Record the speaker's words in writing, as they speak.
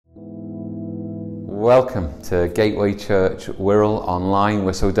Welcome to Gateway Church Wirral Online.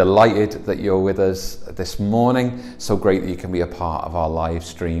 We're so delighted that you're with us this morning. So great that you can be a part of our live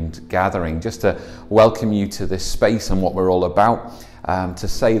streamed gathering. Just to welcome you to this space and what we're all about. To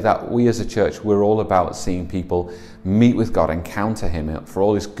say that we as a church, we're all about seeing people meet with God, encounter Him for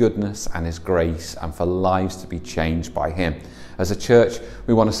all His goodness and His grace, and for lives to be changed by Him. As a church,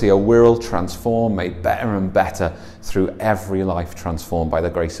 we want to see a world transformed, made better and better through every life transformed by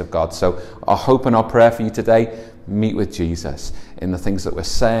the grace of God. So our hope and our prayer for you today, meet with Jesus in the things that we're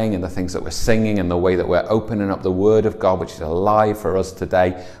saying, in the things that we're singing, in the way that we're opening up the Word of God, which is alive for us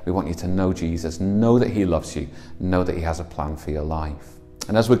today. We want you to know Jesus, know that He loves you, know that He has a plan for your life.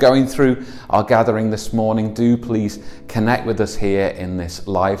 And as we're going through our gathering this morning, do please connect with us here in this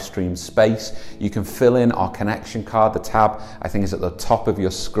live stream space. You can fill in our connection card. The tab, I think, is at the top of your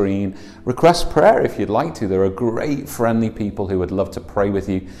screen. Request prayer if you'd like to. There are great, friendly people who would love to pray with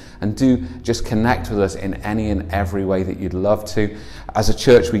you. And do just connect with us in any and every way that you'd love to. As a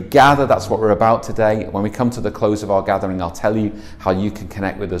church, we gather. That's what we're about today. When we come to the close of our gathering, I'll tell you how you can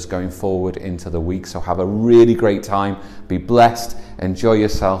connect with us going forward into the week. So have a really great time. Be blessed. Enjoy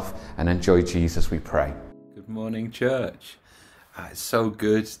yourself and enjoy Jesus, we pray. Good morning, church. It's so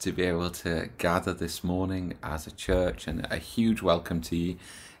good to be able to gather this morning as a church, and a huge welcome to you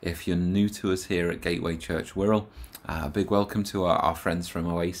if you're new to us here at Gateway Church Wirral. A big welcome to our friends from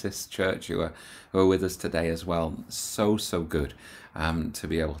Oasis Church who are with us today as well. So good to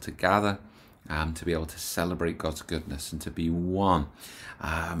be able to gather, to be able to celebrate God's goodness and to be one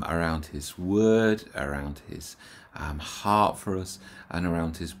around His Word, around His heart for us, and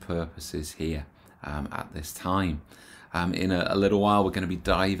around His purposes here at this time. In a little while, we're going to be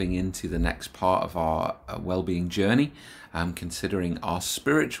diving into the next part of our well-being journey, considering our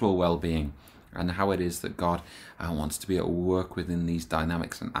spiritual well-being and how it is that God wants to be at work within these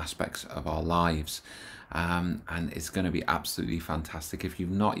dynamics and aspects of our lives. And it's going to be absolutely fantastic. If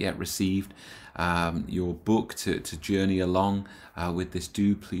you've not yet received your book to journey along with this,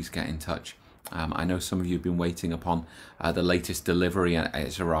 do please get in touch. I know some of you have been waiting upon the latest delivery, and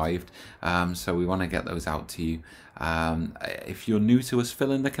it's arrived, so we want to get those out to you. If you're new to us,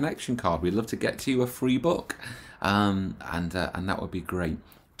 fill in the connection card. We'd love to get to you a free book, and that would be great.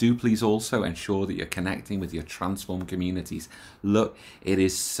 Do please also ensure that you're connecting with your transformed communities. Look, it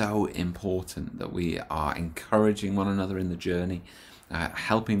is so important that we are encouraging one another in the journey,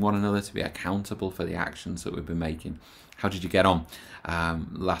 helping one another to be accountable for the actions that we've been making. How did you get on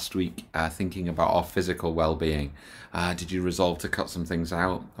last week thinking about our physical well-being? Did you resolve to cut some things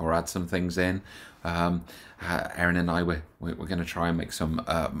out or add some things in? Erin and I, we're going to try and make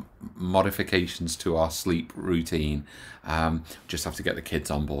some modifications to our sleep routine. Just have to get the kids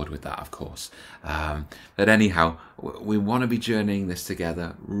on board with that, of course. But anyhow, we want to be journeying this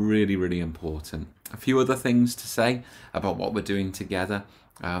together. Really, really important. A few other things to say about what we're doing together.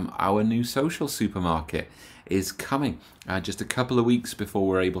 Our new social supermarket is coming just a couple of weeks before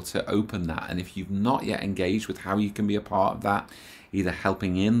we're able to open that. And if you've not yet engaged with how you can be a part of that, either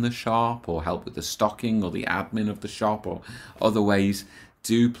helping in the shop or help with the stocking or the admin of the shop or other ways,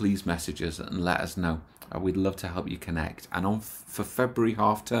 do please message us and let us know. We'd love to help you connect. And for February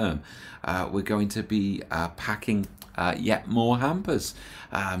half term, we're going to be packing yet more hampers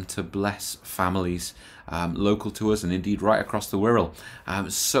to bless families local to us and indeed right across the Wirral.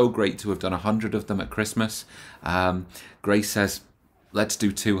 So great to have done 100 of them at Christmas. Grace says, let's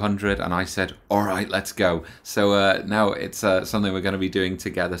do 200, and I said, all right, let's go. So now it's something we're going to be doing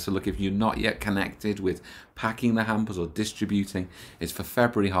together. So look, if you're not yet connected with packing the hampers or distributing, it's for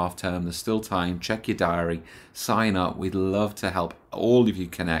February half term. There's still time. Check your diary, sign up. We'd love to help all of you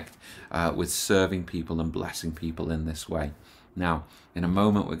connect with serving people and blessing people in this way. Now, in a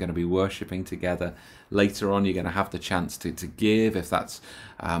moment, we're going to be worshipping together. Later on, you're going to have the chance to give if that's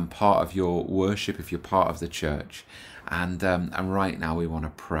part of your worship, if you're part of the church. And right now, we want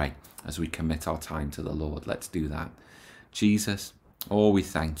to pray as we commit our time to the Lord. Let's do that. Jesus, we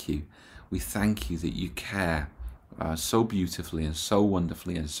thank you. We thank you that you care so beautifully and so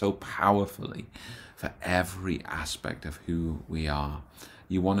wonderfully and so powerfully for every aspect of who we are.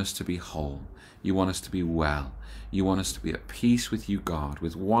 You want us to be whole. You want us to be well. You want us to be at peace with you, God,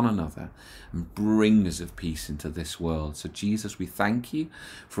 with one another, and bring us of peace into this world. So Jesus, we thank you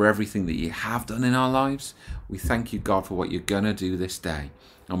for everything that you have done in our lives. We thank you, God, for what you're going to do this day.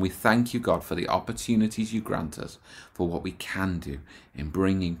 And we thank you, God, for the opportunities you grant us for what we can do in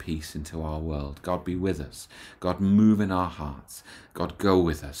bringing peace into our world. God, be with us. God, move in our hearts. God, go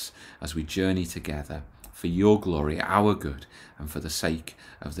with us as we journey together for your glory, our good, and for the sake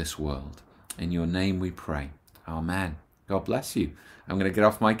of this world. In your name we pray. Amen. God bless you. I'm going to get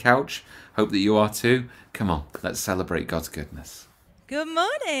off my couch. Hope that you are too. Come on, let's celebrate God's goodness. Good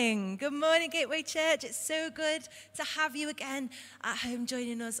morning. Good morning, Gateway Church. It's so good to have you again at home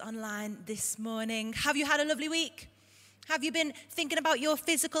joining us online this morning. Have you had a lovely week? Have you been thinking about your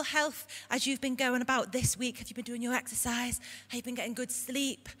physical health as you've been going about this week? Have you been doing your exercise? Have you been getting good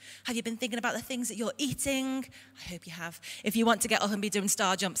sleep? Have you been thinking about the things that you're eating? I hope you have. If you want to get up and be doing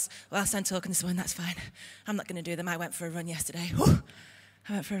star jumps whilst I'm talking this morning, that's fine. I'm not going to do them. I went for a run yesterday.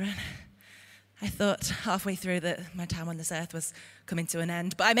 I went for a run. I thought halfway through that my time on this earth was coming to an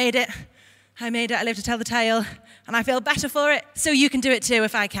end, but I made it. I live to tell the tale, and I feel better for it, so you can do it too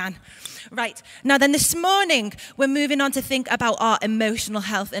if I can. Right, now then this morning, we're moving on to think about our emotional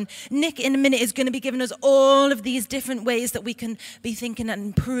health, and Nick in a minute is going to be giving us all of these different ways that we can be thinking and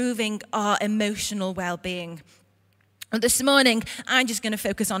improving our emotional well-being. And this morning, I'm just going to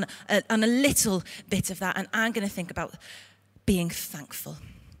focus on a little bit of that, and I'm going to think about being thankful.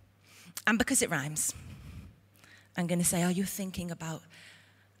 And because it rhymes, I'm going to say, are you thinking about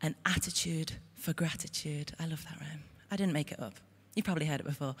an attitude for gratitude? I love that rhyme. I didn't make it up. You probably heard it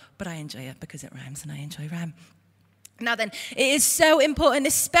before, but I enjoy it because it rhymes and I enjoy rhyme. Now then, it is so important,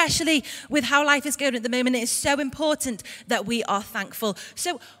 especially with how life is going at the moment, it is so important that we are thankful.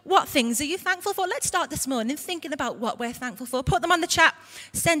 So what things are you thankful for? Let's start this morning thinking about what we're thankful for. Put them on the chat.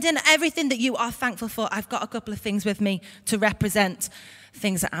 Send in everything that you are thankful for. I've got a couple of things with me to represent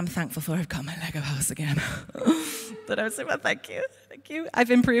things that I'm thankful for. I've got my Lego house again. But I'm super, thank you. Thank you.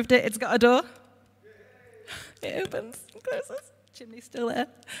 I've improved it. It's got a door. It opens and closes. Chimney's still there.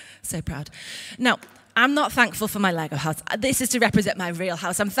 So proud. Now, I'm not thankful for my Lego house. This is to represent my real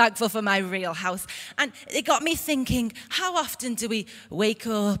house. I'm thankful for my real house. And it got me thinking, how often do we wake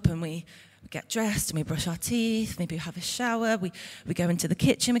up and we get dressed and we brush our teeth, maybe we have a shower, we go into the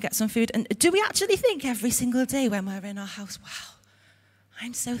kitchen, we get some food. And do we actually think every single day when we're in our house, wow,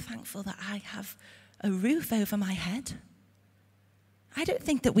 I'm so thankful that I have a roof over my head? I don't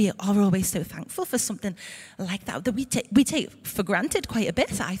think that we are always so thankful for something like that we take for granted quite a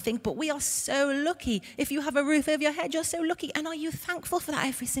bit, I think, but we are so lucky. If you have a roof over your head, you're so lucky. And are you thankful for that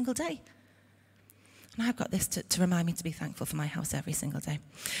every single day? And I've got this to remind me to be thankful for my house every single day.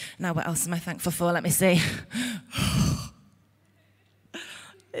 Now, what else am I thankful for? Let me see.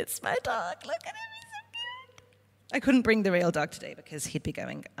 It's my dog. Look at him. He's so cute. I couldn't bring the real dog today because he'd be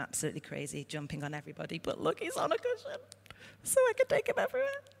going absolutely crazy, jumping on everybody. But look, he's on a cushion. So I can take him everywhere.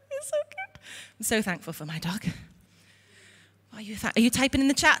 He's so cute. I'm so thankful for my dog. Are you typing in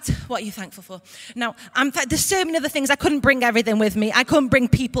the chat? What are you thankful for? Now, there's so many other things. I couldn't bring everything with me. I couldn't bring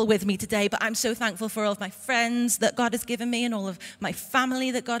people with me today, but I'm so thankful for all of my friends that God has given me and all of my family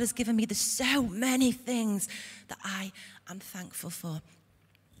that God has given me. There's so many things that I am thankful for.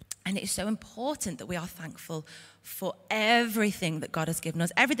 And it is so important that we are thankful for everything that God has given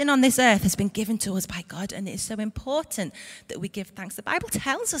us. Everything on this earth has been given to us by God, and it is so important that we give thanks. The Bible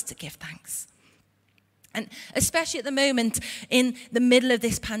tells us to give thanks. And especially at the moment, in the middle of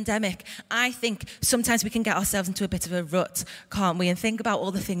this pandemic, I think sometimes we can get ourselves into a bit of a rut, can't we? And think about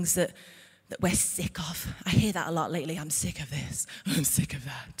all the things that we're sick of. I hear that a lot lately. I'm sick of this. I'm sick of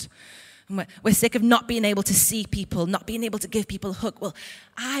that. We're sick of not being able to see people, not being able to give people a hug. Well,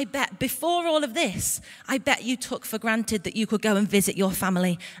 I bet before all of this, I bet you took for granted that you could go and visit your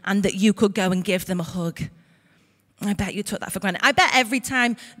family and that you could go and give them a hug. I bet you took that for granted. I bet every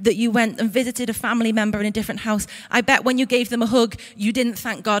time that you went and visited a family member in a different house, I bet when you gave them a hug, you didn't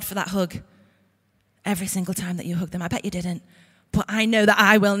thank God for that hug. Every single time that you hugged them, I bet you didn't. But I know that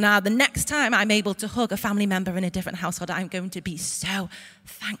I will now. The next time I'm able to hug a family member in a different household, I'm going to be so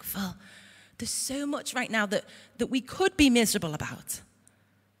thankful. There's so much right now that we could be miserable about.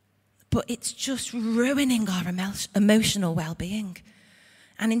 But it's just ruining our emotional well-being.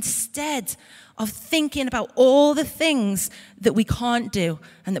 And instead of thinking about all the things that we can't do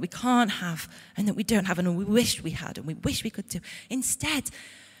and that we can't have and that we don't have and we wish we had and we wish we could do, instead,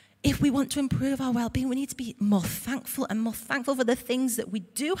 if we want to improve our well-being, we need to be more thankful for the things that we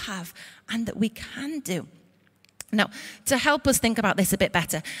do have and that we can do. Now, to help us think about this a bit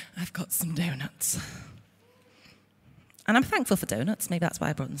better, I've got some donuts. And I'm thankful for donuts. Maybe that's why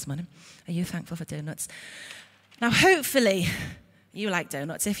I brought them this morning. Are you thankful for donuts? Now, hopefully, you like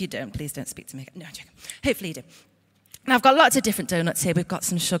donuts. If you don't, please don't speak to me. No, I'm joking. Hopefully you do. Now, I've got lots of different donuts here. We've got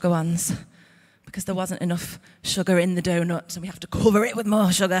some sugar ones because there wasn't enough sugar in the donut, so we have to cover it with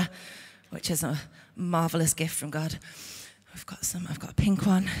more sugar, which is a marvelous gift from God. I've got a pink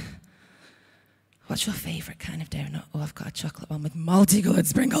one. What's your favourite kind of donut? Oh, I've got a chocolate one with multicolored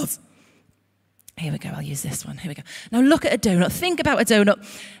sprinkles. Here we go, I'll use this one. Here we go. Now look at a donut. Think about a donut.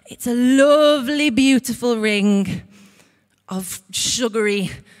 It's a lovely, beautiful ring of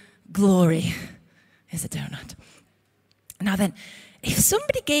sugary glory is a donut. Now then, if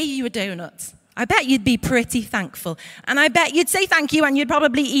somebody gave you a donut, I bet you'd be pretty thankful. And I bet you'd say thank you and you'd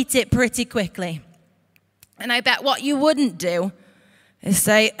probably eat it pretty quickly. And I bet what you wouldn't do is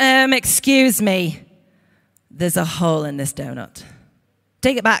say, excuse me, there's a hole in this donut.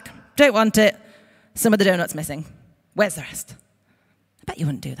 Take it back. Don't want it. Some of the donut's missing. Where's the rest? I bet you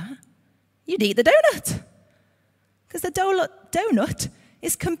wouldn't do that. You'd eat the donut. Because the donut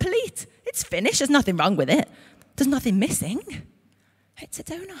is complete. It's finished. There's nothing wrong with it. There's nothing missing. It's a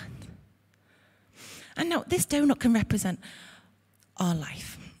donut. And now this donut can represent our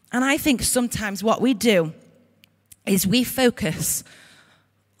life. And I think sometimes what we do is we focus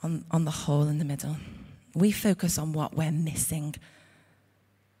on the hole in the middle. We focus on what we're missing.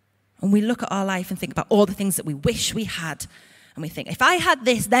 And we look at our life and think about all the things that we wish we had. And we think, if I had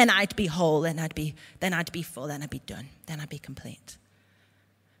this, then I'd be whole, then I'd be full, then I'd be done, then I'd be complete.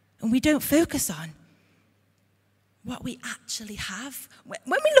 And we don't focus on what we actually have. When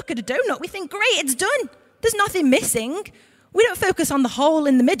we look at a donut, we think, great, it's done. There's nothing missing. We don't focus on the hole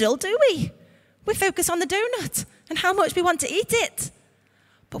in the middle, do we? We focus on the donut and how much we want to eat it.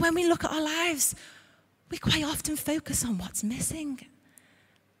 But when we look at our lives, we quite often focus on what's missing.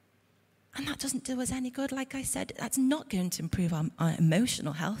 And that doesn't do us any good. Like I said, that's not going to improve our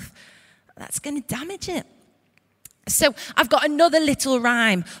emotional health. That's going to damage it. So I've got another little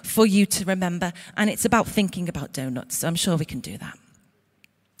rhyme for you to remember, and it's about thinking about donuts. So I'm sure we can do that.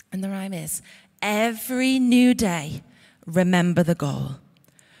 And the rhyme is, every new day, remember the goal.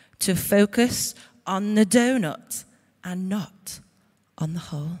 To focus on the donut and not on the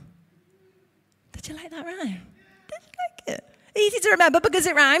hole. Did you like that rhyme? Did you like it? Easy to remember because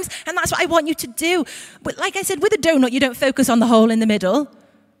it rhymes, and that's what I want you to do. But like I said, with a donut, you don't focus on the hole in the middle.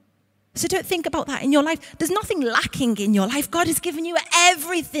 So don't think about that in your life. There's nothing lacking in your life. God has given you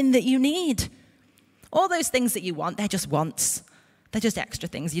everything that you need. All those things that you want, they're just wants. They're just extra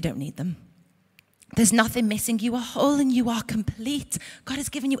things. You don't need them. There's nothing missing. You are whole and you are complete. God has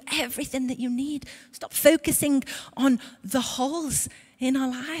given you everything that you need. Stop focusing on the holes in our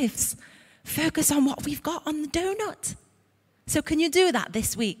lives. Focus on what we've got on the donut. So can you do that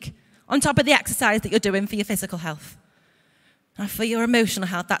this week? On top of the exercise that you're doing for your physical health? And for your emotional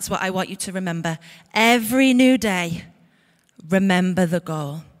health, that's what I want you to remember. Every new day, remember the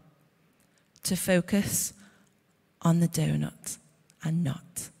goal. To focus on the donut and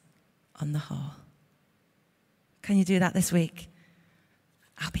not on the hole. Can you do that this week?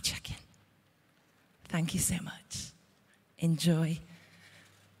 I'll be checking. Thank you so much. Enjoy.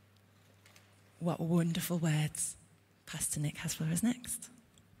 What wonderful words Pastor Nick has for us next.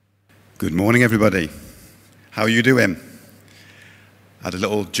 Good morning, everybody. How are you doing? I had a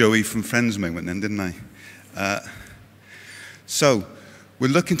little Joey from Friends moment then, didn't I? So, we're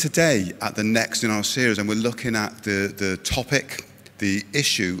looking today at the next in our series, and we're looking at the topic, the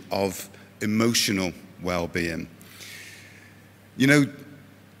issue of emotional well-being. You know,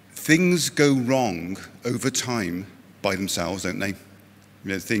 things go wrong over time by themselves, don't they?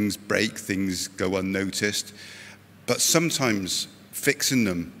 You know, things break, things go unnoticed, but sometimes fixing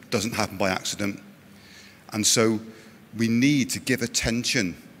them doesn't happen by accident. And so we need to give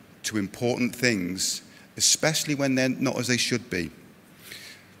attention to important things, especially when they're not as they should be.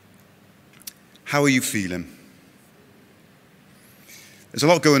 How are you feeling? There's a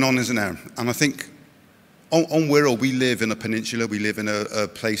lot going on, isn't there? And I think on Wirral, we live in a peninsula. We live in a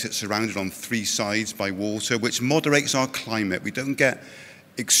place that's surrounded on three sides by water, which moderates our climate. We don't get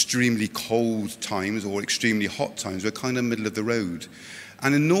extremely cold times or extremely hot times. We're kind of middle of the road.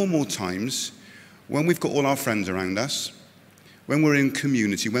 And in normal times, when we've got all our friends around us, when we're in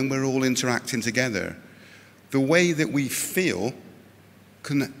community, when we're all interacting together, the way that we feel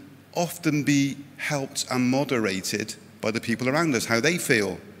can often be helped and moderated by the people around us, how they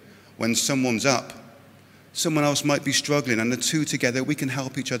feel. When someone's up, someone else might be struggling, and the two together, we can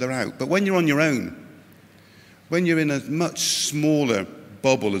help each other out. But when you're on your own, when you're in a much smaller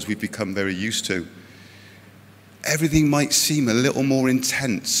bubble, as we've become very used to, everything might seem a little more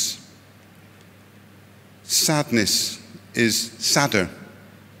intense. Sadness is sadder.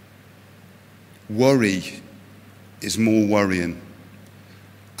 Worry is more worrying.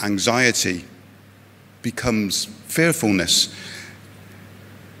 Anxiety becomes fearfulness.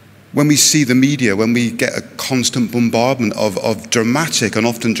 When we see the media, when we get a constant bombardment of dramatic and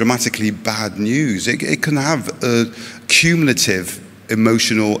often dramatically bad news, it can have a cumulative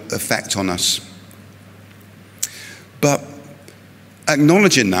emotional effect on us. But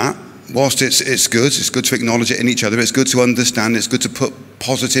acknowledging that, whilst it's good to acknowledge it in each other, it's good to understand, it's good to put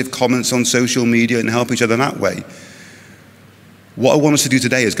positive comments on social media and help each other that way. What I want us to do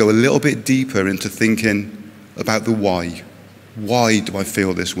today is go a little bit deeper into thinking about the why. Why do I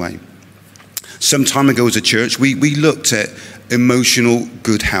feel this way? Some time ago as a church, we looked at emotional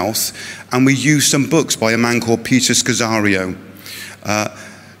good health, and we used some books by a man called Peter Scazzaro.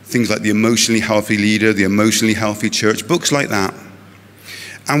 Things like The Emotionally Healthy Leader, The Emotionally Healthy Church, books like that.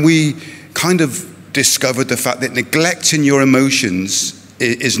 And we kind of discovered the fact that neglecting your emotions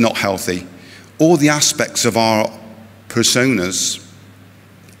is not healthy. All the aspects of our personas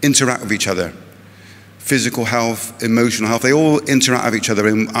interact with each other. Physical health, emotional health, they all interact with each other,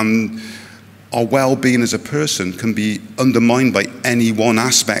 and our well-being as a person can be undermined by any one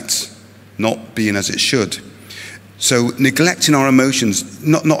aspect not being as it should. So neglecting our emotions,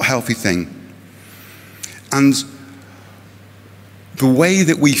 not a healthy thing. And the way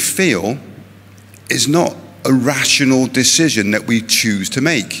that we feel is not a rational decision that we choose to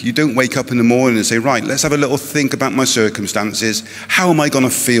make. You don't wake up in the morning and say, right, let's have a little think about my circumstances. How am I going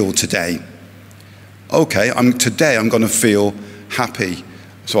to feel today? Okay, today I'm going to feel happy.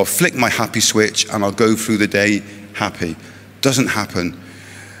 So I'll flick my happy switch and I'll go through the day happy. Doesn't happen.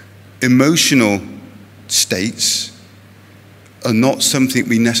 Emotional states are not something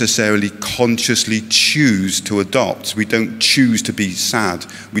we necessarily consciously choose to adopt. We don't choose to be sad.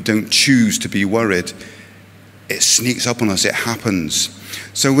 We don't choose to be worried. It sneaks up on us. It happens.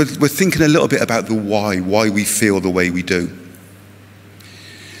 So we're thinking a little bit about the why we feel the way we do.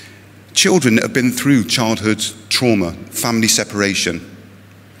 Children that have been through childhood trauma, family separation,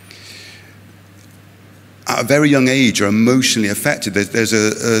 at a very young age are emotionally affected. There's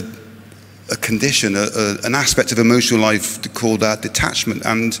a condition, an aspect of emotional life called detachment.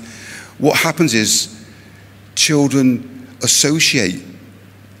 And what happens is children associate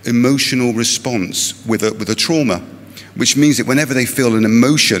emotional response with a trauma, which means that whenever they feel an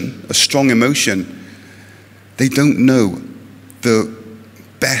emotion, a strong emotion, they don't know the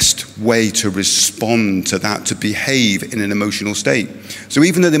best way to respond to that, to behave in an emotional state. So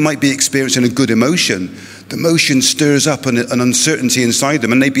even though they might be experiencing a good emotion, the emotion stirs up an uncertainty inside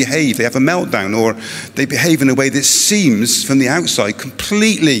them, and they have a meltdown, or they behave in a way that seems from the outside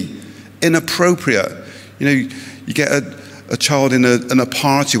completely inappropriate. You know, you get a child in a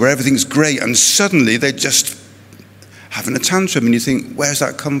party where everything's great, and suddenly they're just having a tantrum, and you think, where's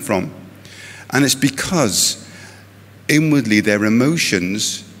that come from? And it's because inwardly their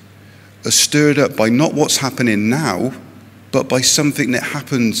emotions are stirred up by not what's happening now, but by something that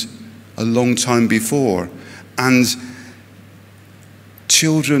happened a long time before. And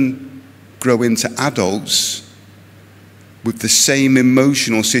children grow into adults with the same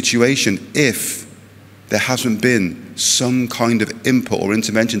emotional situation if there hasn't been some kind of input or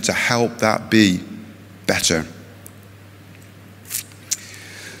intervention to help that be better.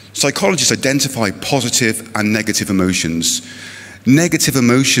 Psychologists identify positive and negative emotions. Negative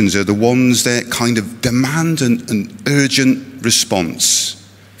emotions are the ones that kind of demand an urgent response.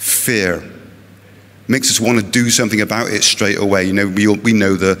 Fear makes us want to do something about it straight away. You know, we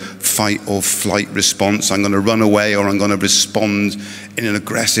know the fight or flight response. I'm going to run away, or I'm going to respond in an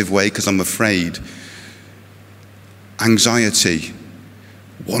aggressive way because I'm afraid. Anxiety,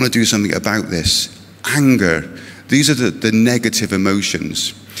 want to do something about this. Anger, these are the negative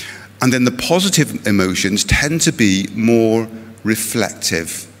emotions. And then the positive emotions tend to be more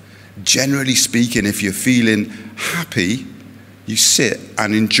reflective. Generally speaking, if you're feeling happy, you sit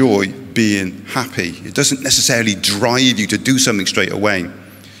and enjoy being happy. It doesn't necessarily drive you to do something straight away.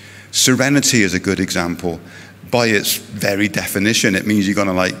 Serenity is a good example. By its very definition, it means you're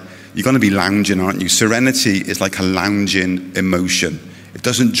going to be lounging, aren't you? Serenity is like a lounging emotion. It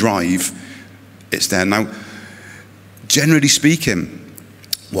doesn't drive, it's there. Now, generally speaking,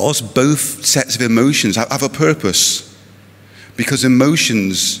 whilst both sets of emotions have a purpose, because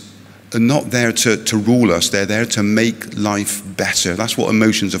emotions are not there to rule us, they're there to make life better. That's what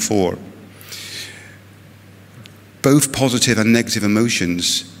emotions are for. Both positive and negative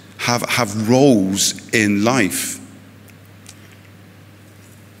emotions have roles in life.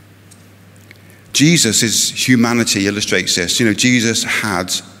 Jesus' humanity illustrates this. You know, Jesus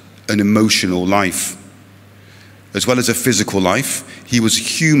had an emotional life. As well as a physical life, he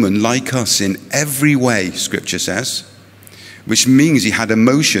was human like us in every way, Scripture says, which means he had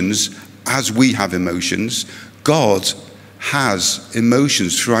emotions as we have emotions. God has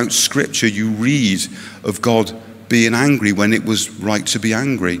emotions. Throughout Scripture, you read of God being angry when it was right to be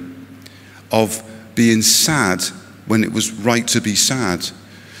angry, of being sad when it was right to be sad.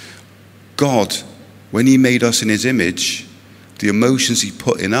 God, when he made us in his image, the emotions he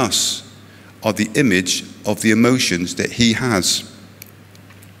put in us are the image of the emotions that he has.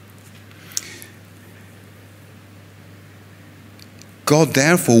 God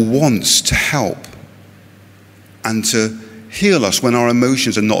therefore wants to help and to heal us when our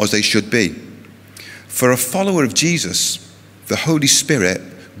emotions are not as they should be. For a follower of Jesus, the Holy Spirit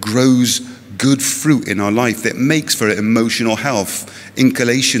grows good fruit in our life that makes for emotional health. In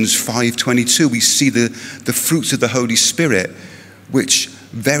Galatians 5:22, we see the fruits of the Holy Spirit, which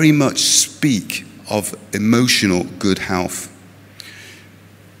very much speak of emotional good health.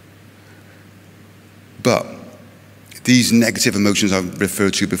 But these negative emotions I've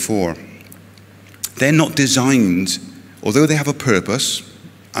referred to before, they're not designed, although they have a purpose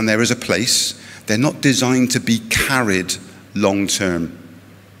and there is a place, they're not designed to be carried long term.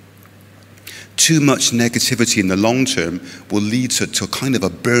 Too much negativity in the long term will lead to kind of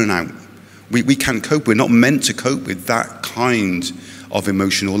a burnout. We can't cope. We're not meant to cope with that kind of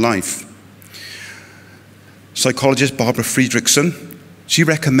emotional life. Psychologist Barbara Fredrickson, she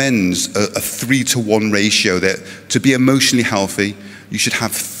recommends a 3-to-1 ratio, that to be emotionally healthy, you should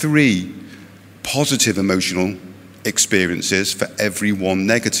have 3 positive emotional experiences for every 1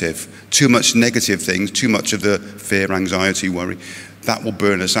 negative. Too much negative things, too much of the fear, anxiety, worry, that will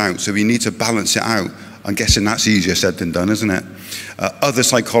burn us out. So we need to balance it out. I'm guessing that's easier said than done, isn't it? Other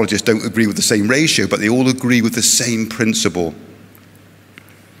psychologists don't agree with the same ratio, but they all agree with the same principle.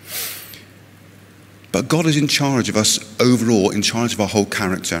 But God is in charge of us overall, in charge of our whole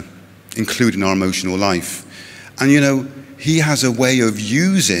character, including our emotional life. And He has a way of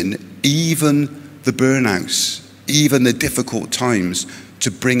using even the burnouts, even the difficult times, to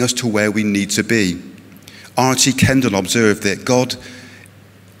bring us to where we need to be. R.T. Kendall observed that God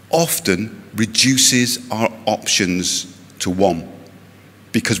often reduces our options to 1,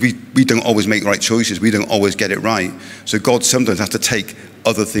 because we don't always make right choices. We don't always get it right. So God sometimes has to take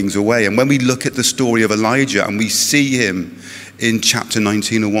other things away. And when we look at the story of Elijah and we see him in chapter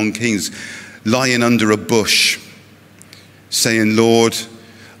 19 of 1 Kings, lying under a bush, saying, Lord,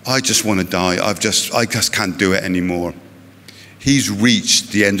 I just want to die. I just can't do it anymore. He's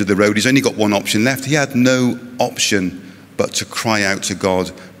reached the end of the road. He's only got one option left. He had no option but to cry out to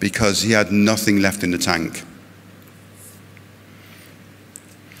God, because he had nothing left in the tank.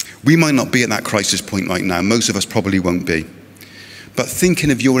 We might not be at that crisis point right now. Most of us probably won't be. But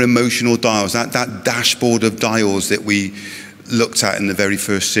thinking of your emotional dials, that dashboard of dials that we looked at in the very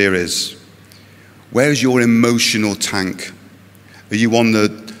first series, where's your emotional tank? Are you on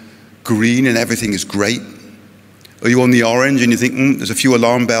the green and everything is great? Are you on the orange and you think, there's a few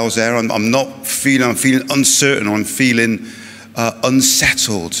alarm bells there, I'm feeling uncertain, or I'm feeling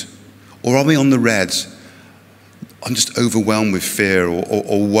unsettled? Or are we on the red? I'm just overwhelmed with fear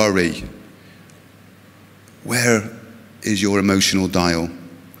or worry. Where is your emotional dial?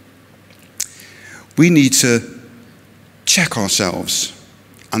 We need to check ourselves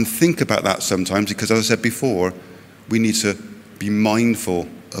and think about that sometimes, because as I said before, we need to be mindful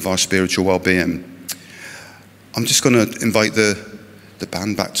of our spiritual well-being. I'm just going to invite the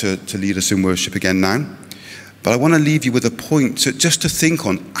band back to lead us in worship again now. But I want to leave you with a point just to think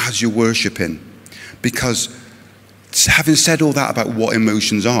on as you're worshiping. Because having said all that about what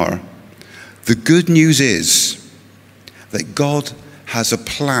emotions are, the good news is that God has a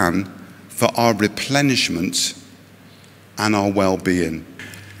plan for our replenishment and our well-being.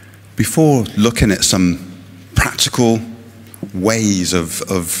 Before looking at some practical ways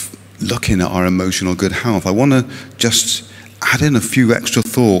of looking at our emotional good health, I want to just add in a few extra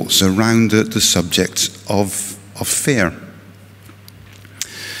thoughts around the subject of fear,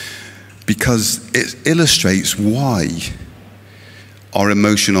 because it illustrates why our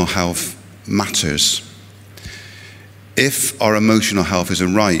emotional health matters. If our emotional health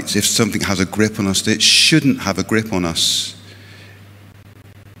isn't right, if something has a grip on us that it shouldn't have a grip on us,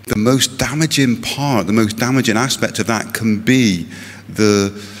 the most damaging part, the most damaging aspect of that can be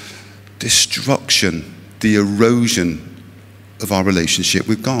the destruction, the erosion of our relationship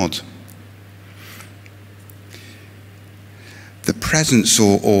with God. The presence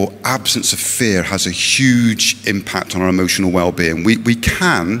or absence of fear has a huge impact on our emotional well-being. We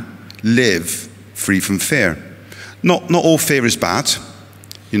can live free from fear. Not all fear is bad,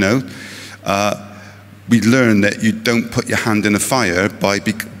 We learn that you don't put your hand in a fire by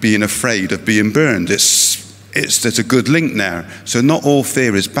being afraid of being burned. There's a good link there. So not all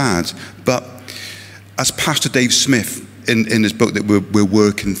fear is bad. But as Pastor Dave Smith, in his book that we're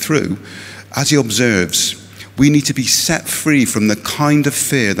working through, as he observes, we need to be set free from the kind of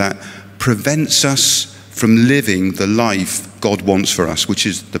fear that prevents us from living the life God wants for us, which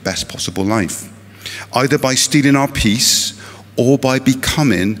is the best possible life, either by stealing our peace or by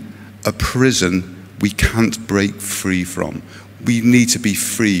becoming a prison we can't break free from. We need to be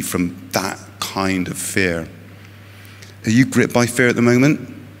free from that kind of fear. Are you gripped by fear at the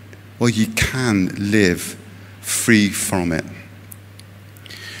moment? Well, you can live free from it.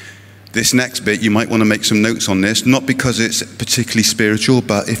 This next bit, you might want to make some notes on this, not because it's particularly spiritual,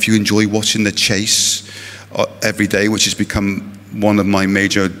 but if you enjoy watching The Chase every day, which has become one of my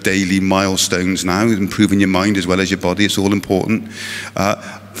major daily milestones now, improving your mind as well as your body, it's all important.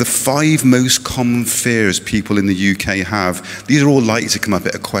 The 5 most common fears people in the UK have, these are all likely to come up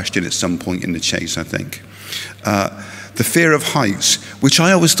at a question at some point in The Chase, I think. The fear of heights, which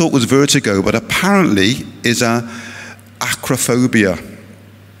I always thought was vertigo, but apparently is acrophobia,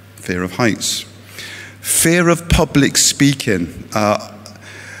 fear of heights. Fear of public speaking,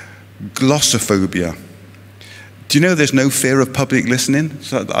 glossophobia. Do you know there's no fear of public listening?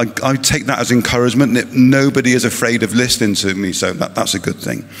 So I take that as encouragement that nobody is afraid of listening to me, so that's a good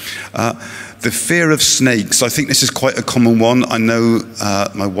thing. The fear of snakes, I think this is quite a common one. I know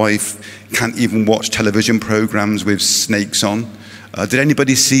my wife can't even watch television programs with snakes on. Did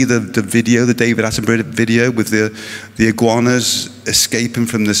anybody see the video, the David Attenborough video with the iguanas escaping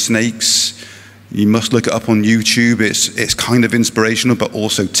from the snakes? You must look it up on YouTube. It's kind of inspirational, but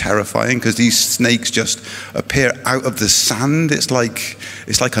also terrifying because these snakes just appear out of the sand. It's like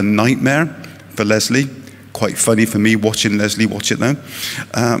a nightmare for Leslie. Quite funny for me watching Leslie watch it though.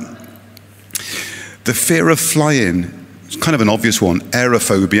 The fear of flying, it's kind of an obvious one,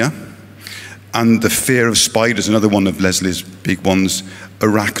 aerophobia. And the fear of spiders, another one of Leslie's big ones,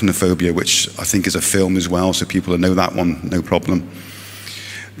 arachnophobia, which I think is a film as well, so people know that one, no problem.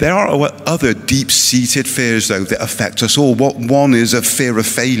 There are other deep-seated fears, though, that affect us all. One is a fear of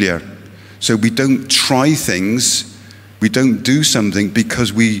failure. So we don't try things, we don't do something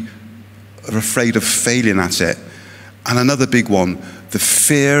because we are afraid of failing at it. And another big one, the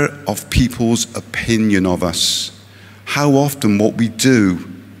fear of people's opinion of us. How often what we do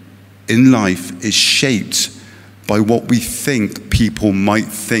in life is shaped by what we think people might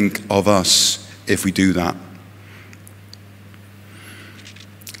think of us if we do that.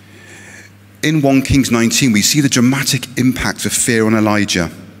 In 1 Kings 19, we see the dramatic impact of fear on Elijah.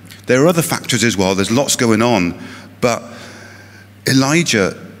 There are other factors as well. There's lots going on. But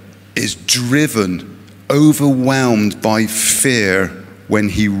Elijah is driven, overwhelmed by fear when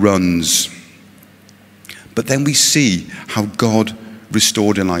he runs. But then we see how God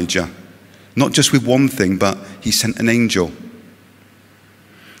restored Elijah. Not just with one thing, but he sent an angel.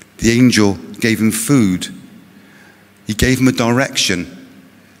 The angel gave him food. He gave him a direction.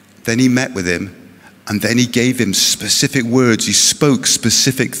 Then he met with him, and then he gave him specific words. He spoke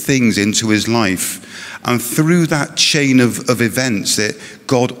specific things into his life. And through that chain of events that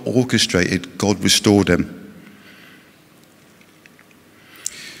God orchestrated, God restored him.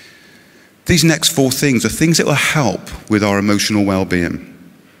 These next 4 things are things that will help with our emotional well-being.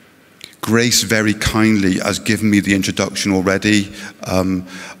 Grace very kindly has given me the introduction already. I'm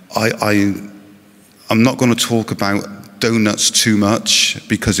not going to talk about donuts too much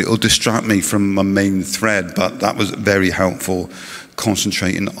because it will distract me from my main thread, but that was very helpful,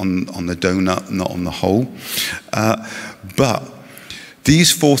 concentrating on the donut, not on the whole. But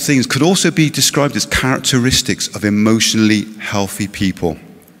these 4 things could also be described as characteristics of emotionally healthy people.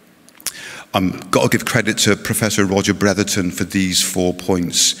 I've got to give credit to Professor Roger Bretherton for these 4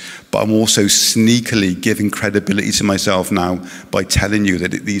 points, but I'm also sneakily giving credibility to myself now by telling you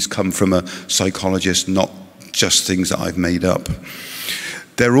that these come from a psychologist, not just things that I've made up.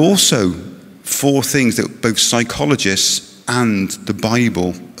 There are also 4 things that both psychologists and the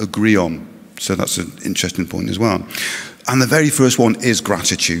Bible agree on. So that's an interesting point as well. And the very first one is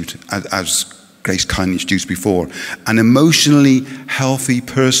gratitude, as Grace kindly introduced before. An emotionally healthy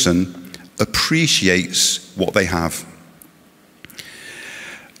person appreciates what they have.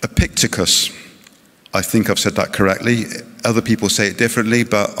 Epictetus, I think I've said that correctly. Other people say it differently,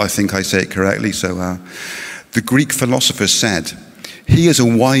 but I think I say it correctly. So the Greek philosopher said, "He is a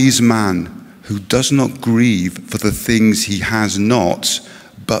wise man who does not grieve for the things he has not,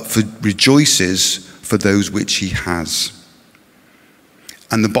 but rejoices for those which he has."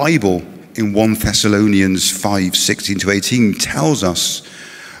 And the Bible in 1 Thessalonians 5:16-18 tells us,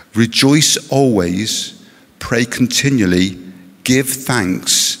 "Rejoice always, pray continually, give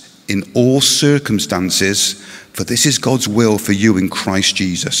thanks in all circumstances, for this is God's will for you in Christ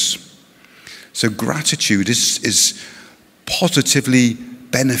Jesus." So gratitude is positively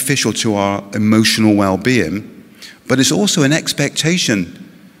beneficial to our emotional well-being, but it's also an expectation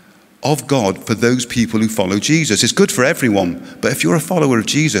of God for those people who follow Jesus. It's good for everyone, but if you're a follower of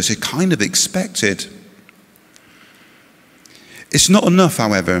Jesus, it's kind of expected. It's not enough,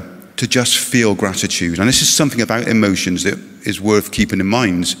 however, to just feel gratitude. And this is something about emotions that is worth keeping in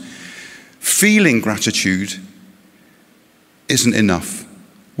mind. Feeling gratitude isn't enough.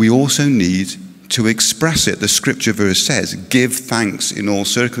 We also need to express it. The scripture verse says, give thanks in all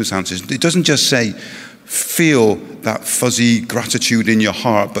circumstances. It doesn't just say, feel that fuzzy gratitude in your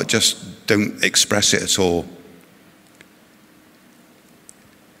heart, but just don't express it at all.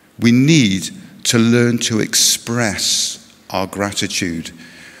 We need to learn to express our gratitude.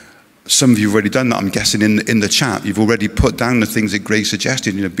 Some of you have already done that, I'm guessing, in the chat. You've already put down the things that Grace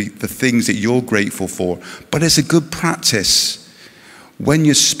suggested, the things that you're grateful for. But it's a good practice when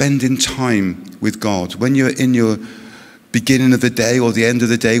you're spending time with God, when you're in your beginning of the day or the end of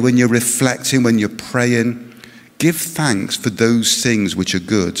the day, when you're reflecting, when you're praying, give thanks for those things which are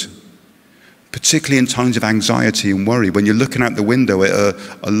good. Particularly in times of anxiety and worry, when you're looking out the window at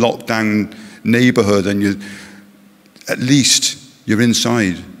a locked-down neighborhood and at least you're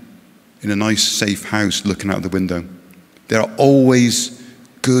inside in a nice, safe house looking out the window. There are always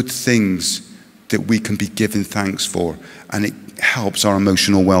good things that we can be giving thanks for, and it helps our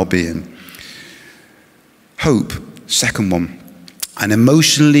emotional well-being. Hope, second one. An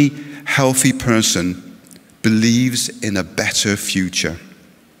emotionally healthy person believes in a better future.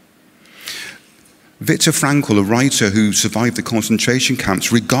 Viktor Frankl, a writer who survived the concentration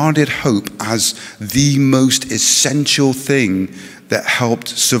camps, regarded hope as the most essential thing that helped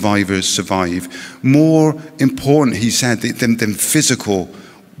survivors survive. More important, he said, than physical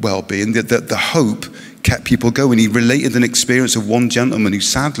well-being, that the hope kept people going. He related an experience of one gentleman who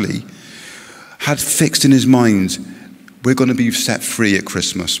sadly had fixed in his mind, we're going to be set free at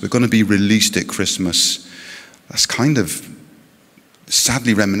Christmas. We're going to be released at Christmas. That's kind of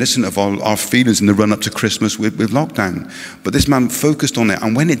sadly reminiscent of our feelings in the run-up to Christmas with lockdown. But this man focused on it,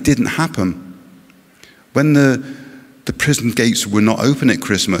 and when it didn't happen, when the prison gates were not open at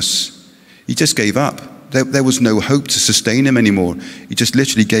Christmas, he just gave up. There was no hope to sustain him anymore. He just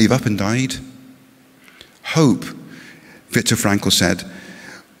literally gave up and died. Hope, Viktor Frankl said,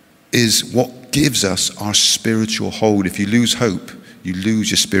 is what gives us our spiritual hold. If you lose hope, you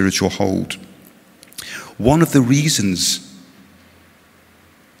lose your spiritual hold. One of the reasons,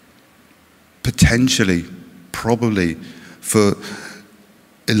 potentially, probably, for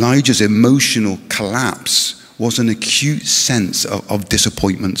Elijah's emotional collapse was an acute sense of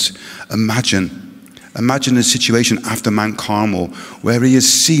disappointment. Imagine a situation after Mount Carmel where he has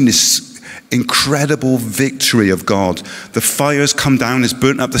seen this incredible victory of God. The fires come down, has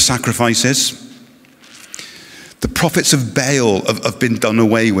burnt up the sacrifices. The prophets of Baal have been done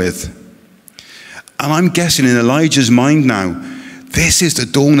away with. And I'm guessing in Elijah's mind now, this is the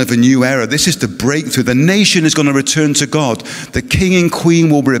dawn of a new era. This is the breakthrough. The nation is going to return to God. The king and queen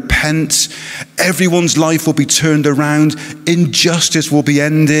will repent. Everyone's life will be turned around. Injustice will be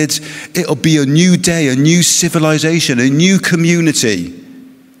ended. It'll be a new day, a new civilization, a new community.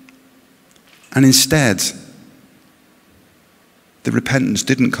 And instead, the repentance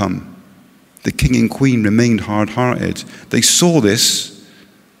didn't come. The king and queen remained hard-hearted. They saw this,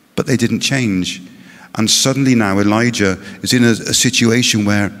 but they didn't change. And suddenly now Elijah is in a situation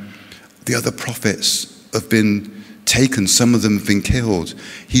where the other prophets have been taken. Some of them have been killed.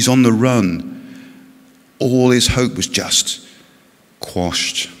 He's on the run. All his hope was just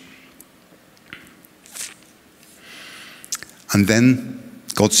quashed. And then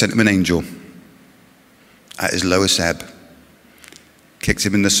God sent him an angel at his lowest ebb, kicked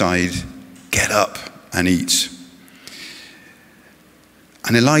him in the side, get up and eat.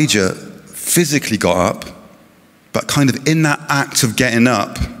 And Elijah physically got up, but kind of in that act of getting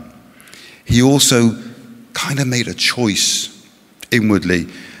up, he also kind of made a choice inwardly.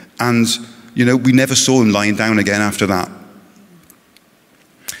 And, we never saw him lying down again after that.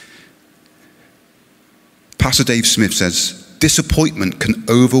 Pastor Dave Smith says, disappointment can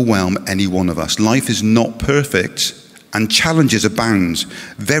overwhelm any one of us. Life is not perfect and challenges abound.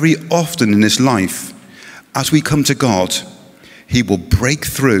 Very often in this life, as we come to God, he will break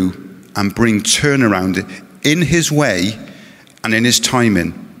through and bring turnaround in his way and in his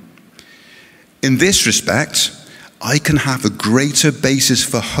timing. In this respect, I can have a greater basis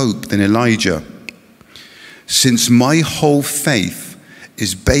for hope than Elijah, since my whole faith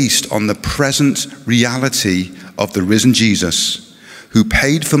is based on the present reality of the risen Jesus, who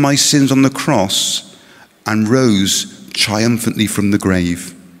paid for my sins on the cross and rose triumphantly from the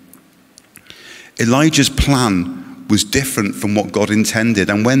grave. Elijah's plan was different from what God intended.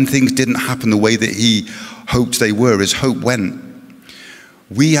 And when things didn't happen the way that he hoped they were, his hope went.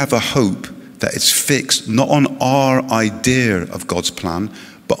 We have a hope that is fixed not on our idea of God's plan,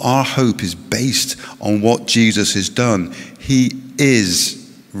 but our hope is based on what Jesus has done. He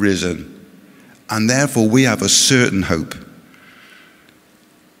is risen. And therefore we have a certain hope.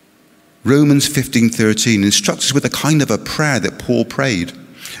 Romans 15:13 instructs us with a kind of a prayer that Paul prayed.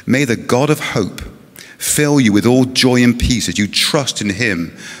 May the God of hope fill you with all joy and peace as you trust in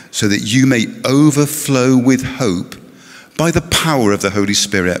him, so that you may overflow with hope by the power of the Holy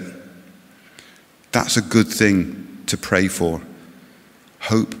Spirit. That's a good thing to pray for.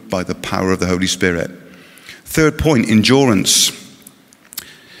 Hope by the power of the Holy Spirit. Third point, endurance.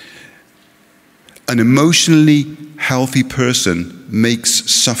 An emotionally healthy person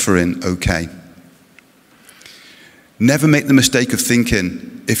makes suffering okay. Never make the mistake of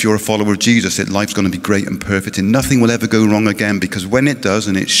thinking, if you're a follower of Jesus, that life's going to be great and perfect and nothing will ever go wrong again, because when it does,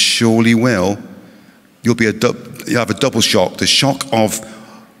 and it surely will, you'll have a double shock. The shock of,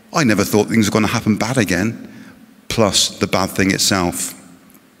 I never thought things were going to happen bad again, plus the bad thing itself.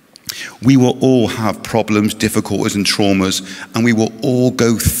 We will all have problems, difficulties, and traumas, and we will all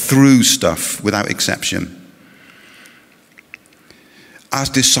go through stuff without exception. As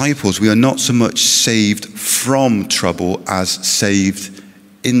disciples, we are not so much saved from trouble as saved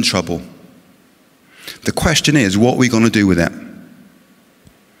in trouble. The question is, what are we going to do with it?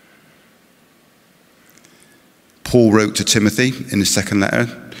 Paul wrote to Timothy in his second letter,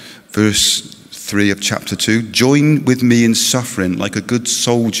 verse 3 of chapter 2, join with me in suffering like a good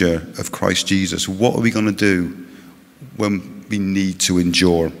soldier of Christ Jesus. What are we going to do when we need to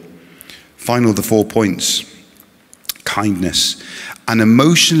endure? Final of the 4 points, kindness. An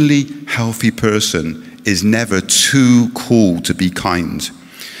emotionally healthy person is never too cool to be kind.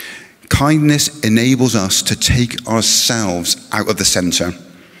 Kindness enables us to take ourselves out of the center.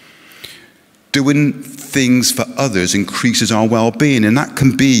 Doing things for others increases our well-being, and that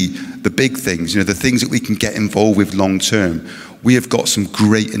can be the big things, the things that we can get involved with long term. We have got some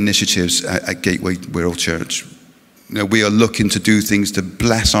great initiatives at Gateway Wirral Church. We are looking to do things to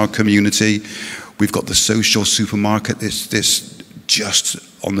bless our community. We've got the social supermarket that's just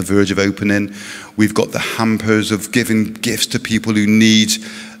on the verge of opening. We've got the hampers of giving gifts to people who need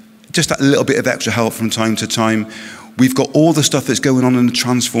just that little bit of extra help from time to time. We've got all the stuff that's going on in the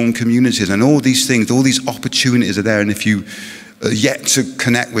transformed communities, and all these things, all these opportunities are there. And if you are yet to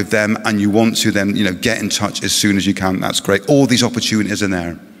connect with them and you want to, then get in touch as soon as you can. That's great. All these opportunities are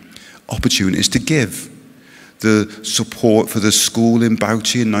there. Opportunities to give. The support for the school in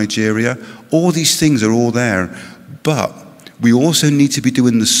Bauchi in Nigeria. All these things are all there. But we also need to be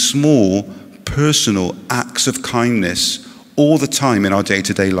doing the small, personal acts of kindness all the time in our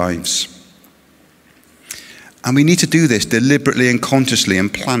day-to-day lives. And we need to do this deliberately and consciously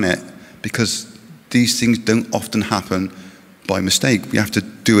and plan it, because these things don't often happen by mistake. We have to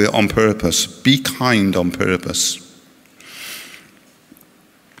do it on purpose. Be kind on purpose.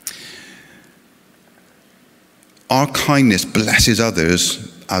 Our kindness blesses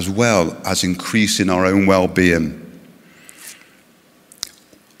others as well as increasing our own well-being.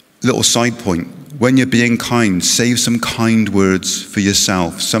 Little side point. When you're being kind, save some kind words for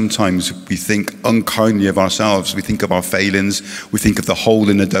yourself. Sometimes we think unkindly of ourselves. We think of our failings. We think of the hole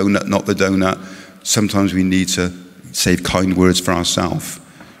in the donut, not the donut. Sometimes we need to save kind words for ourselves.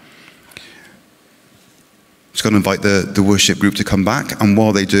 Just going to invite the worship group to come back. And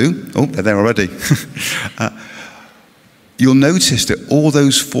while they do, they're there already. You'll notice that all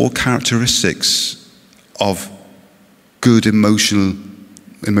those 4 characteristics of good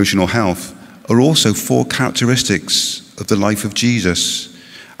emotional health are also 4 characteristics of the life of Jesus.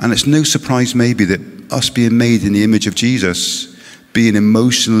 And it's no surprise maybe that us being made in the image of Jesus, being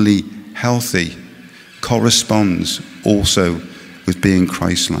emotionally healthy, corresponds also with being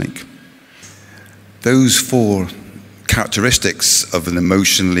Christ-like. Those 4 characteristics of an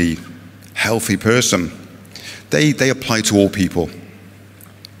emotionally healthy person, they apply to all people.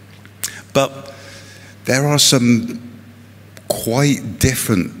 But there are some quite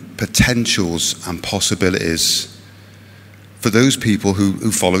different potentials and possibilities for those people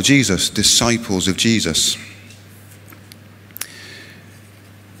who follow Jesus, disciples of Jesus.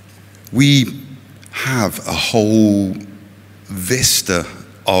 We have a whole vista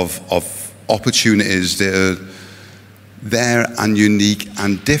of opportunities that are there and unique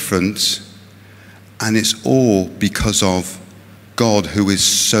and different, and it's all because of God, who is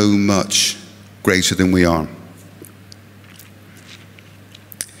so much greater than we are.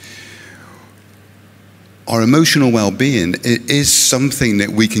 Our emotional well-being is something that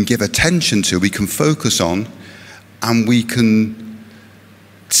we can give attention to, we can focus on, and we can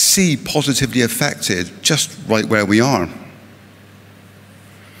see positively affected just right where we are.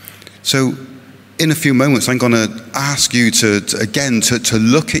 So in a few moments, I'm going to ask you to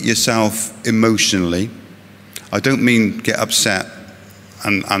look at yourself emotionally. I don't mean get upset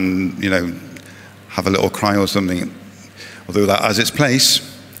and have a little cry or something, although that has its place.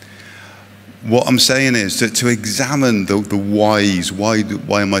 What I'm saying is to examine the whys.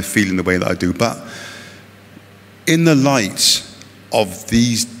 Why am I feeling the way that I do? But in the light of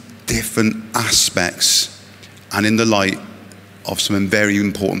these different aspects, and in the light of some very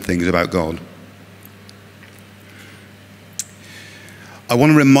important things about God, I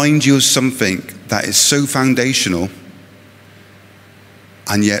want to remind you of something that is so foundational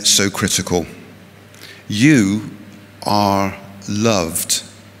and yet so critical. You are loved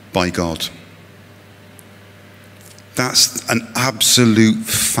by God. That's an absolute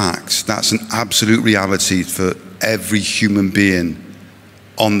fact. That's an absolute reality for every human being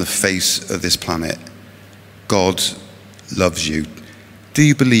on the face of this planet. God loves you. Do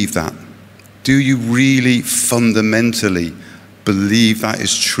you believe that? Do you really fundamentally believe that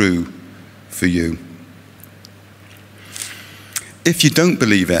is true for you? If you don't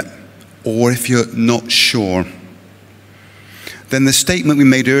believe it, or if you're not sure, then the statement we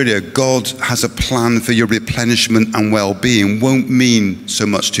made earlier, God has a plan for your replenishment and well-being, won't mean so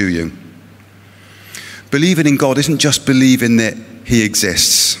much to you. Believing in God isn't just believing that he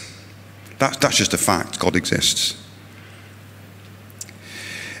exists. That's just a fact. God exists.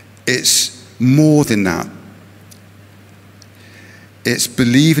 It's more than that. It's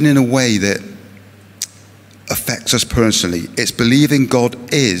believing in a way that affects us personally. It's believing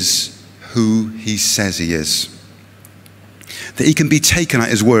God is who he says he is. That he can be taken at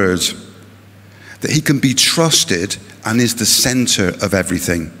his word. That he can be trusted and is the center of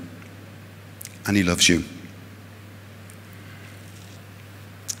everything. And he loves you.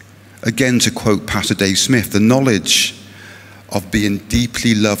 Again, to quote Pastor Dave Smith, the knowledge of being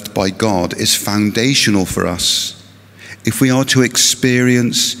deeply loved by God is foundational for us if we are to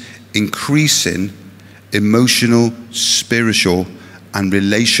experience increasing emotional, spiritual, and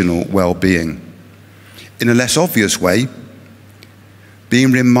relational well-being. In a less obvious way,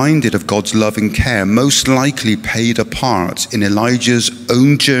 being reminded of God's love and care most likely played a part in Elijah's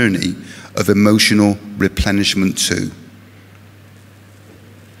own journey of emotional replenishment too.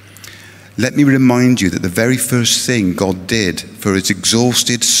 Let me remind you that the very first thing God did for his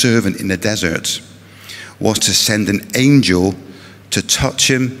exhausted servant in the desert was to send an angel to touch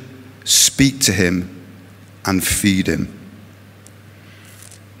him, speak to him, and feed him.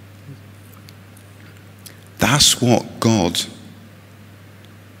 That's what God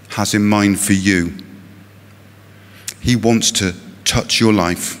has in mind for you. He wants to touch your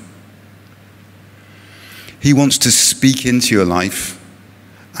life. He wants to speak into your life,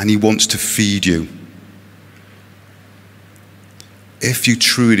 and he wants to feed you. If you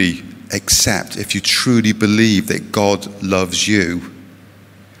truly accept, if you truly believe that God loves you,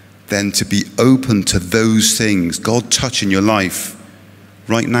 then to be open to those things, God touching your life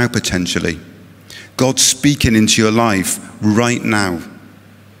right now potentially, God speaking into your life right now,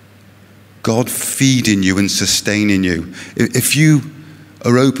 God feeding you and sustaining you. If you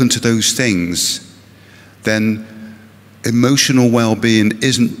are open to those things, then emotional well-being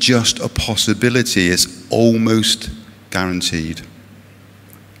isn't just a possibility, it's almost guaranteed.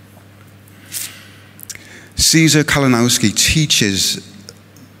 Cesar Kalinowski teaches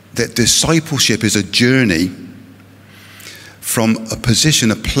that discipleship is a journey from a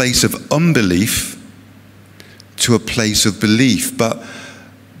position, a place of unbelief to a place of belief, but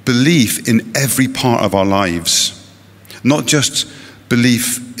belief in every part of our lives. Not just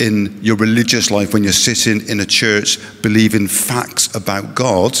belief in your religious life when you're sitting in a church believing facts about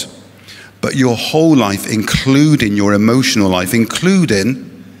God, but your whole life, including your emotional life,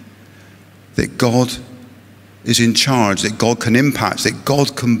 including that God is in charge, that God can impact, that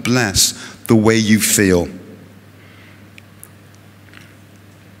God can bless the way you feel.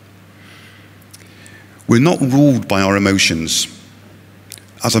 We're not ruled by our emotions.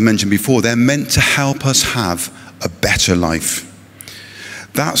 As I mentioned before, they're meant to help us have a better life.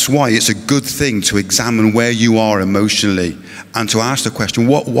 That's why it's a good thing to examine where you are emotionally and to ask the question,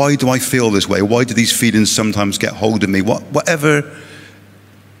 why do I feel this way? Why do these feelings sometimes get hold of me? Whatever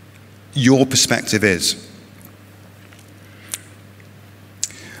your perspective is.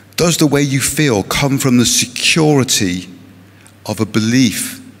 Does the way you feel come from the security of a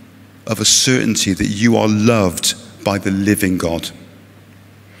belief, of a certainty that you are loved by the living God?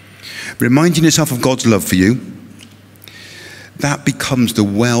 Reminding yourself of God's love for you, that becomes the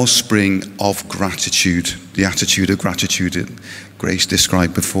wellspring of gratitude, the attitude of gratitude that Grace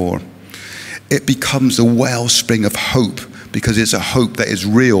described before. It becomes the wellspring of hope, because it's a hope that is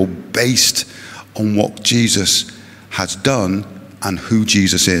real, based on what Jesus has done and who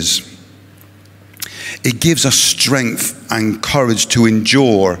Jesus is. It gives us strength and courage to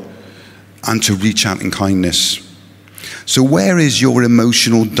endure and to reach out in kindness. So where is your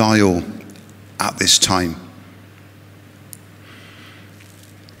emotional dial at this time.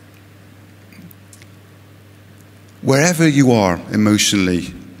 Wherever you are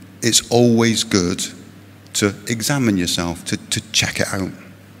emotionally, it's always good to examine yourself, to check it out.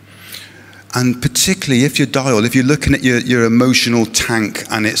 And particularly if you're looking at your emotional tank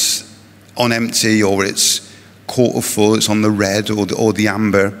and it's on empty, or it's quarter full, it's on the red or the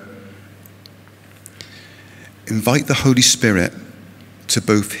amber, invite the Holy Spirit to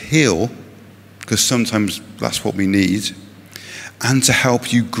both heal, because sometimes that's what we need, and to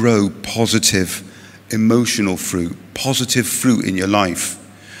help you grow positive emotional fruit, positive fruit in your life.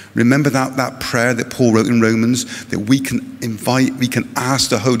 Remember that prayer that Paul wrote in Romans, that we can ask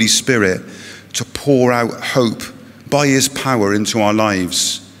the Holy Spirit to pour out hope by his power into our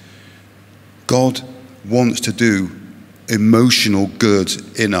lives. God wants to do emotional good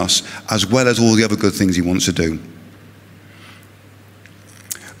in us, as well as all the other good things he wants to do.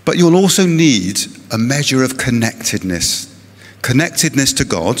 But you'll also need a measure of connectedness. Connectedness to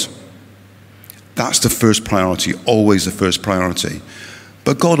God. That's the first priority, always the first priority.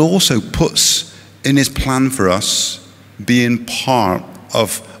 But God also puts in his plan for us being part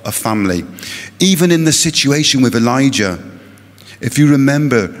of a family. Even in the situation with Elijah, if you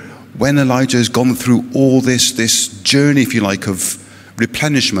remember when Elijah has gone through all this journey, if you like, of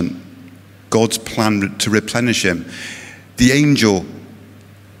replenishment, God's plan to replenish him, the angel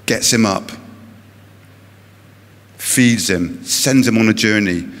gets him up, feeds him, sends him on a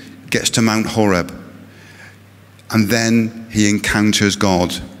journey, gets to Mount Horeb, and then he encounters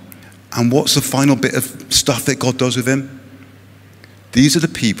God. And what's the final bit of stuff that God does with him? These are the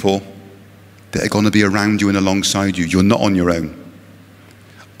people that are going to be around you and alongside you. You're not on your own.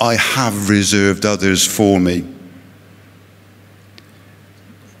 I have reserved others for me.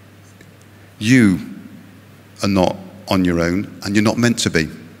 You are not on your own, and you're not meant to be.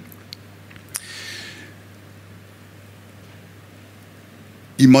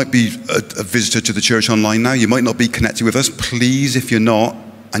 You might be a visitor to the church online now. You might not be connected with us. Please, if you're not,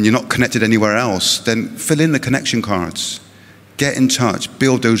 and you're not connected anywhere else, then fill in the connection cards. Get in touch.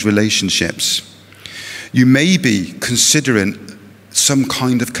 Build those relationships. You may be considering some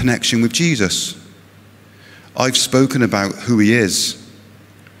kind of connection with Jesus. I've spoken about who he is.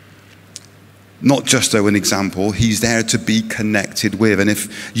 Not just though an example, he's there to be connected with. And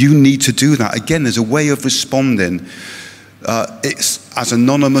if you need to do that, again, there's a way of responding. It's as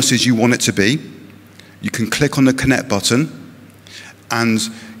anonymous as you want it to be. You can click on the connect button, and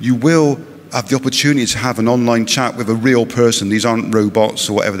you will have the opportunity to have an online chat with a real person. These aren't robots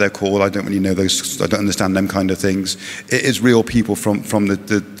or whatever they're called. I don't really know those. I don't understand them kind of things. It is real people from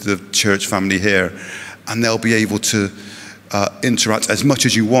the church family here, and they'll be able to interact as much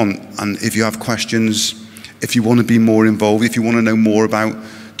as you want. And if you have questions, if you want to be more involved, if you want to know more about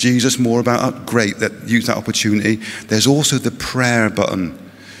Jesus, more about great, use that opportunity. There's also the prayer button.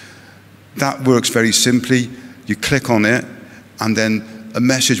 That works very simply. You click on it, and then a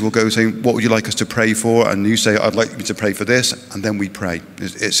message will go saying, what would you like us to pray for? And you say, I'd like you to pray for this, and then we pray.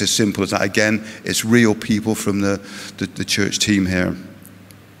 It's as simple as that. Again, it's real people from the church team here.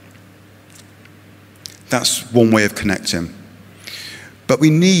 That's one way of connecting. But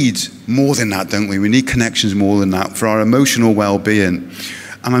we need more than that, don't we? We need connections more than that for our emotional well-being.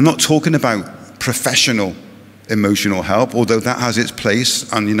 And I'm not talking about professional emotional help, although that has its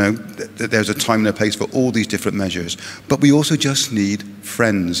place, and there's a time and a place for all these different measures. But we also just need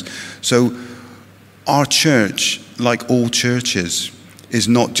friends. So our church, like all churches, is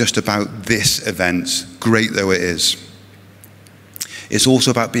not just about this event, great though it is. It's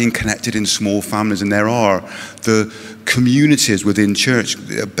also about being connected in small families, and there are the communities within church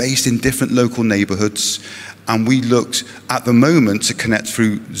based in different local neighborhoods, and we looked at the moment to connect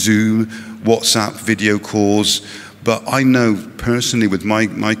through Zoom, WhatsApp, video calls, but I know personally with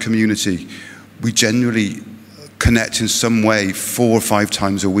my community, we generally connect in some way 4 or 5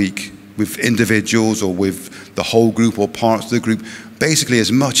 times a week with individuals or with the whole group or parts of the group. Basically,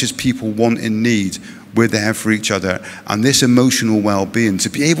 as much as people want and need, we're there for each other. And this emotional well-being, to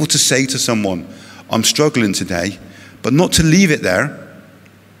be able to say to someone, I'm struggling today, but not to leave it there,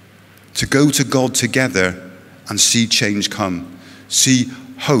 to go to God together and see change come, see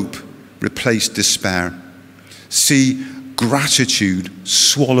hope replace despair, see gratitude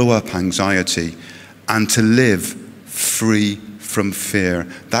swallow up anxiety, and to live free from fear.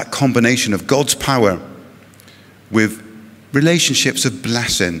 That combination of God's power with relationships of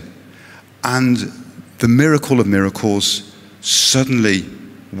blessing and the miracle of miracles, suddenly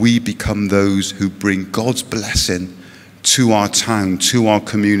we become those who bring God's blessing to our town, to our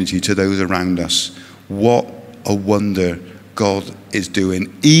community, to those around us. What a wonder God is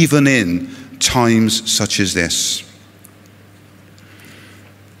doing, even in times such as this.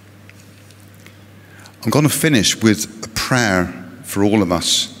 I'm going to finish with a prayer for all of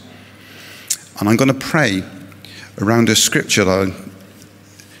us. And I'm going to pray around a scripture that I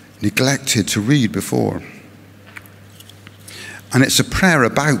neglected to read before. And it's a prayer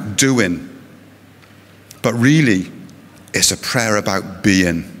about doing, but really it's a prayer about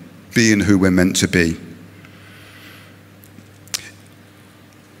being who we're meant to be.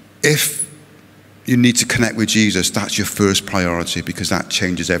 If you need to connect with Jesus, that's your first priority, because that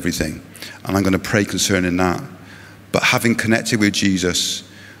changes everything. And I'm going to pray concerning that. But having connected with Jesus,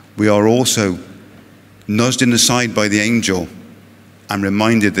 we are also nudged in the side by the angel and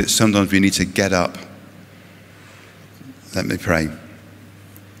reminded that sometimes we need to get up. Let me pray.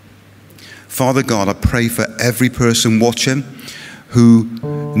 Father God, I pray for every person watching who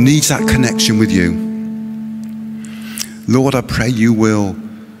needs that connection with you. Lord, I pray you will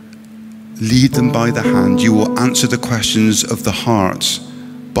lead them by the hand. You will answer the questions of the heart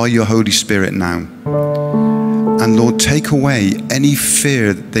by your Holy Spirit now. And Lord, take away any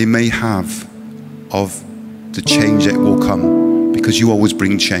fear that they may have of the change that will come, because you always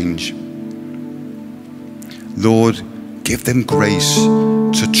bring change. Lord, give them grace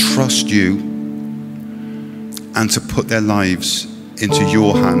to trust you and to put their lives into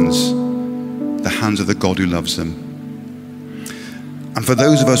your hands, the hands of the God who loves them. And for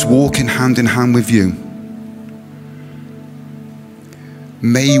those of us walking hand in hand with you,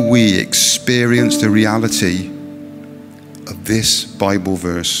 may we experience the reality of this Bible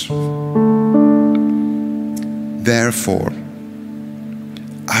verse. Therefore,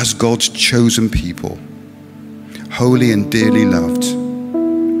 as God's chosen people, holy and dearly loved,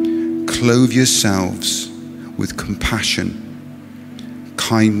 clothe yourselves with compassion,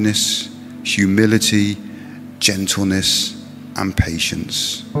 kindness, humility, gentleness, and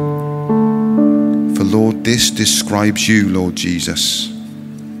patience. For Lord, this describes you, Lord Jesus.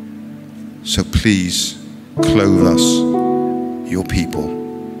 So please clothe us, your people,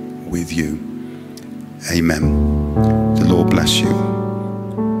 with you. Amen. The Lord bless you.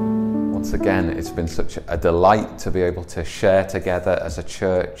 Once again, it's been such a delight to be able to share together as a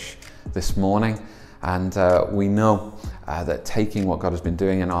church this morning. And we know that taking what God has been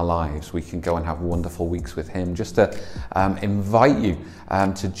doing in our lives, we can go and have wonderful weeks with him. Just to invite you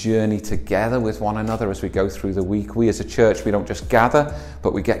to journey together with one another as we go through the week. We as a church, we don't just gather,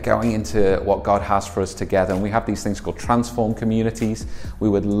 but we get going into what God has for us together. And we have these things called Transform communities. We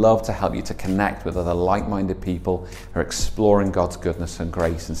would love to help you to connect with other like-minded people who are exploring God's goodness and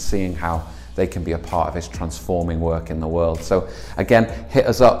grace and seeing how they can be a part of his transforming work in the world. So again, hit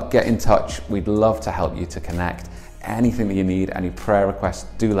us up, get in touch. We'd love to help you to connect. Anything that you need, any prayer requests,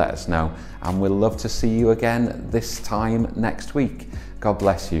 do let us know. And we'll love to see you again this time next week. God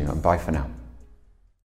bless you, and bye for now.